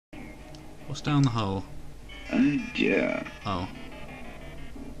What's down the hole? Oh dear. Oh.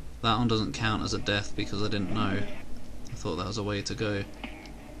 That one doesn't count as a death because I didn't know. I thought that was a way to go.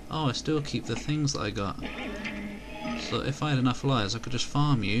 Oh, I still keep the things that I got. So if I had enough lives I could just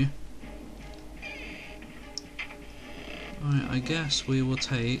farm you. Right, I guess we will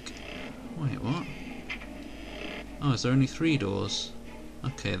take... Wait, what? Oh, is there only 3 doors?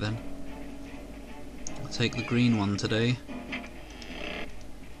 Okay then. I'll take the green one today.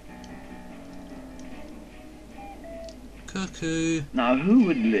 Cuckoo! Now who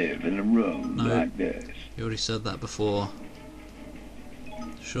would live in a room No. like this? You already said that before.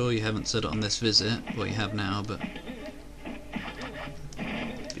 Sure you haven't said it on this visit, well you have now, but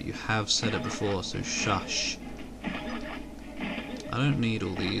you have said it before, so shush. I don't need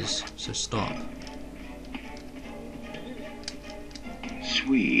all these, so stop.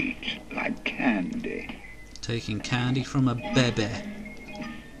 Sweet, like candy. Taking candy from a baby.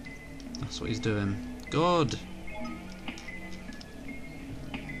 That's what he's doing. God!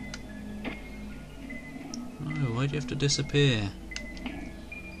 Oh, why'd you have to disappear?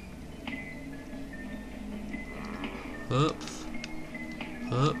 Hupf.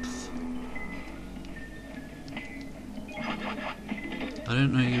 Hupf. I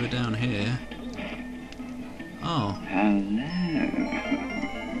didn't know you were down here. Oh. Hello.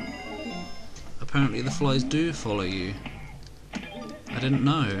 Apparently the flies do follow you. I didn't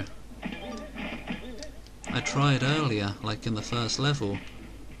know. I tried earlier, like in the first level,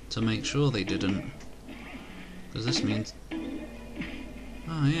 to make sure they didn't. Because this means...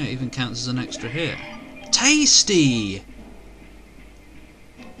 Oh yeah, it even counts as an extra hit. Tasty!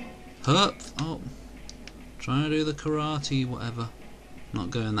 Hup! Oh. Trying to do the karate, whatever. Not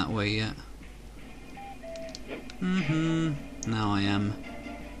going that way yet. Now I am.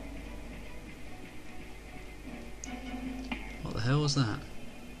 What the hell was that?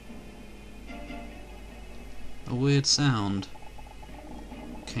 A weird sound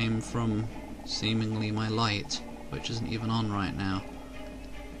came from seemingly my light, which isn't even on right now.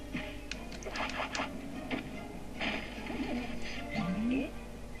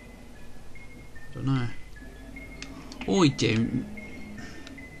 Don't know. I don't.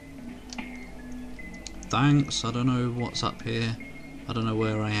 Thanks, I don't know what's up here. I don't know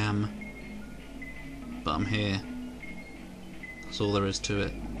where I am. But I'm here. That's all there is to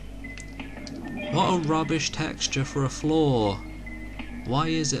it. What a rubbish texture for a floor. Why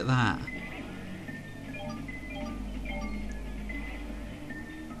is it that?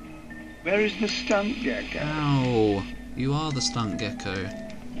 Where is the stunt gecko? Ow! You are the stunt gecko.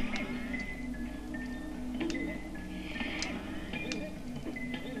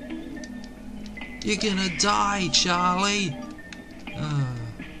 You're gonna die, Charlie!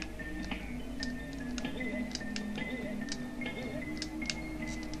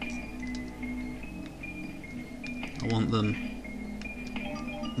 I want them.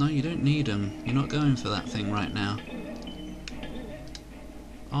 No, you don't need them. You're not going for that thing right now.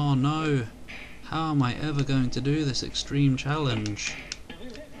 Oh no! How am I ever going to do this extreme challenge?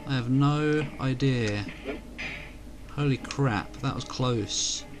 I have no idea. Holy crap, that was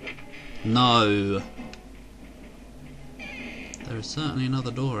close. No! There is certainly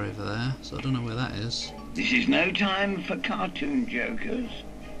another door over there, so I don't know where that is. This is no time for cartoon jokers.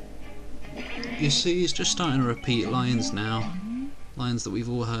 You see, he's just starting to repeat lines now. Lines that we've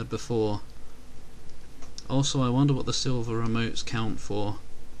all heard before. Also, I wonder what the silver remotes count for.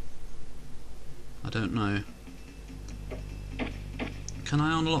 I don't know. Can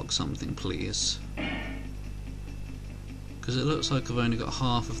I unlock something, please? Because it looks like I've only got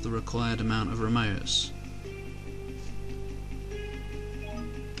half of the required amount of remotes.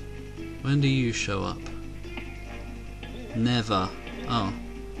 When do you show up? Never. Oh.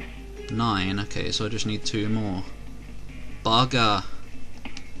 9, okay, so I just need 2 more. Bugger!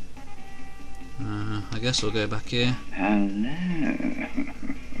 I guess we'll go back here. Hello.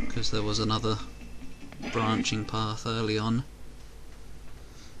 Because there was another branching path early on.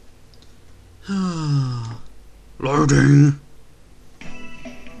 Loading!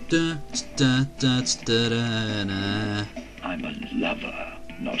 I'm a lover,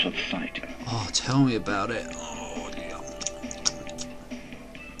 not a fighter. Oh, tell me about it. Oh, yeah.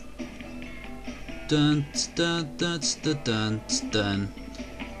 Dun dun dun dun dun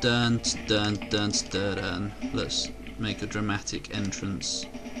dun dun dun dun. Let's make a dramatic entrance.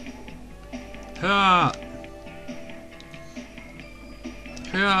 Ha!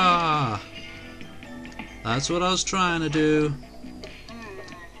 Ha! That's what I was trying to do.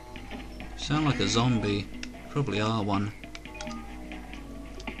 You sound like a zombie. Probably are one.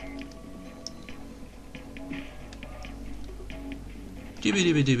 Dibby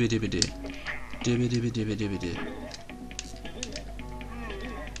dibby dibby dibby dibby. Dibby dibby dibby dibby dibby.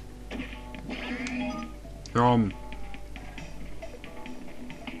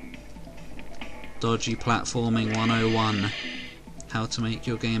 Dodgy platforming 101. How to make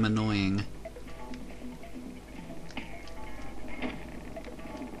your game annoying.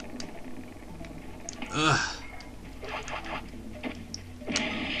 Ugh.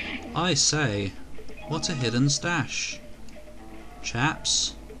 I say, what a hidden stash.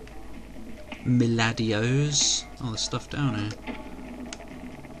 Chaps. Miladios. Oh, there's stuff down here.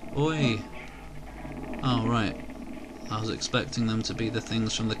 Oi. Oh, right. I was expecting them to be the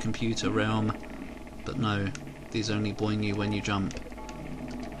things from the computer realm. But no, these only boing you when you jump.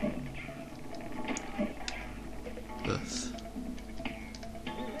 Oof.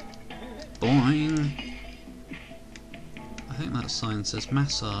 Boing! I think that sign says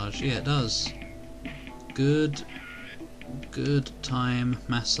massage. Yeah, it does. Good time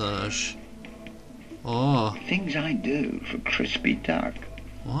massage. Oh. Things I do for crispy duck.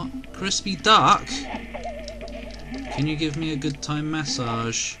 What? Crispy duck? Can you give me a good time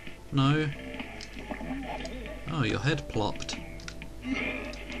massage? No? Oh, your head plopped.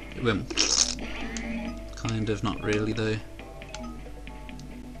 It went kind of, not really though.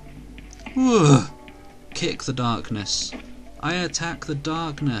 Ugh. Kick the darkness. I attack the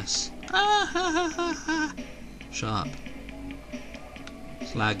darkness. Ah, ha, ha, ha, ha. Sharp.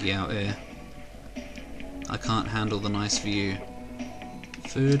 It's laggy out here. I can't handle the nice view.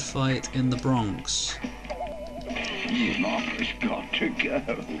 Food fight in the Bronx. Mama's got to go.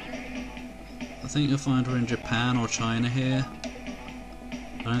 I think you'll find we're in Japan or China here.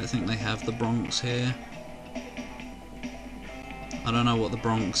 I don't think they have the Bronx here. I don't know what the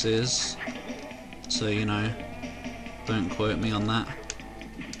Bronx is, so you know, don't quote me on that.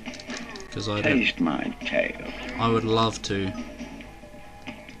 Because I don't. Taste my tail. I would love to.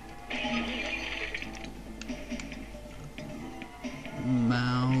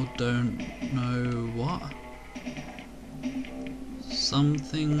 Mao don't know what?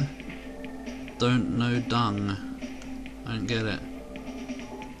 Something don't know dung. I don't get it.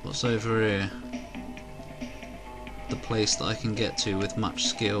 What's over here? The place that I can get to with much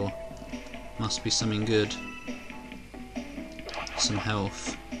skill. Must be something good. Some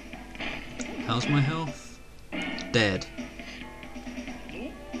health. How's my health? Dead.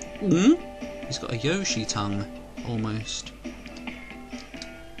 He's got a Yoshi tongue, almost.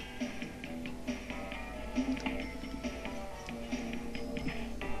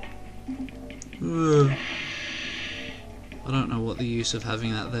 Ugh. I don't know what the use of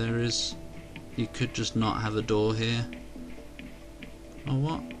having that there is. You could just not have a door here. Oh,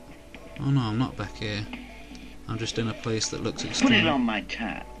 what? Oh no, I'm not back here. I'm just in a place that looks Put it extremely on my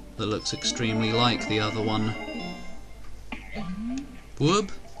tab. that looks extremely like the other one.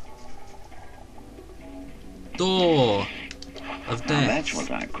 Whoop! Door of Now death. that's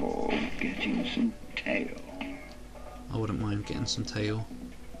what I call getting some tail. I wouldn't mind getting some tail.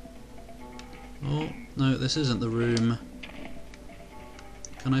 Oh, no, this isn't the room.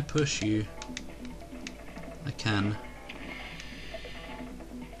 Can I push you? I can.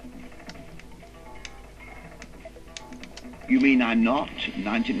 You mean I'm not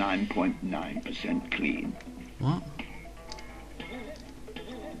 99.9% clean? What?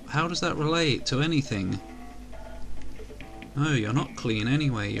 How does that relate to anything? No, you're not clean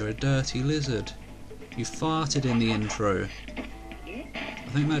anyway, you're a dirty lizard. You farted in the intro. I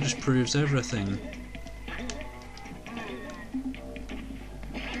think that just proves everything.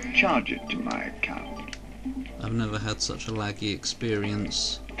 Charge it to my account. I've never had such a laggy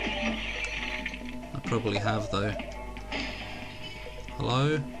experience. I probably have though.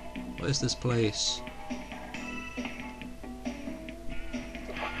 Hello? What is this place?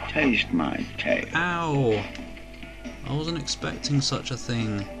 Taste my tail. Ow! I wasn't expecting such a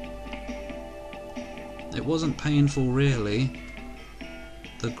thing. It wasn't painful really.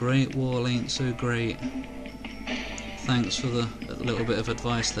 The Great Wall ain't so great. Thanks for the little bit of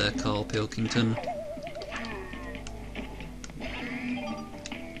advice there, Carl Pilkington.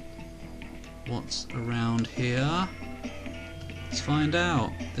 What's around here? Let's find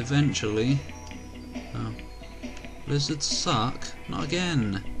out, eventually. Oh. Lizards suck? Not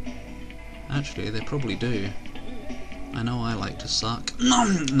again. Actually, they probably do. I know I like to suck.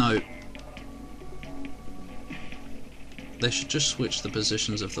 No! They should just switch the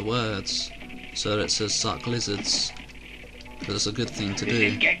positions of the words, so that it says suck lizards. Because it's a good thing to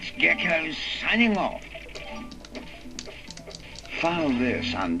do. Gecko signing off. File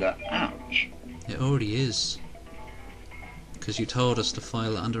this under ouch. It already is. Because you told us to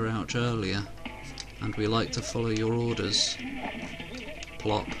file it under ouch earlier, and we like to follow your orders.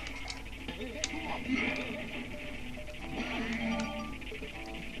 Plop.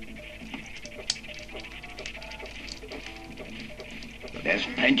 There's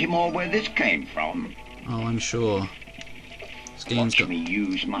plenty more where this came from. Oh, I'm sure. This game's Watch got... me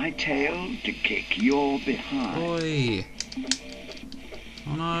use my tail to kick your behind. Oi!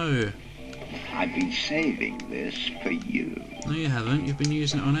 Oh no! I've been saving this for you. No you haven't, you've been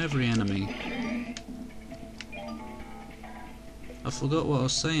using it on every enemy. I forgot what I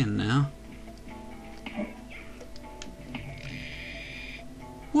was saying now.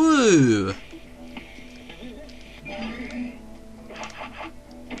 Woo!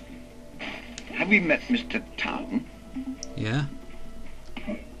 Have you met Mr. Tongue? Yeah?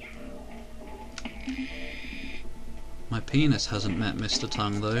 My penis hasn't met Mr.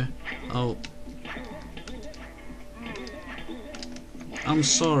 Tongue though. Oh. I'm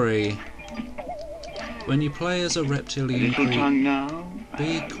sorry. When you play as a reptilian Little tongue now.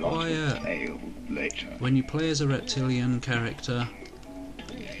 be and a lot of quiet. tail later. When you play as a reptilian character,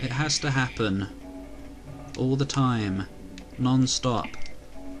 it has to happen. All the time. Non-stop.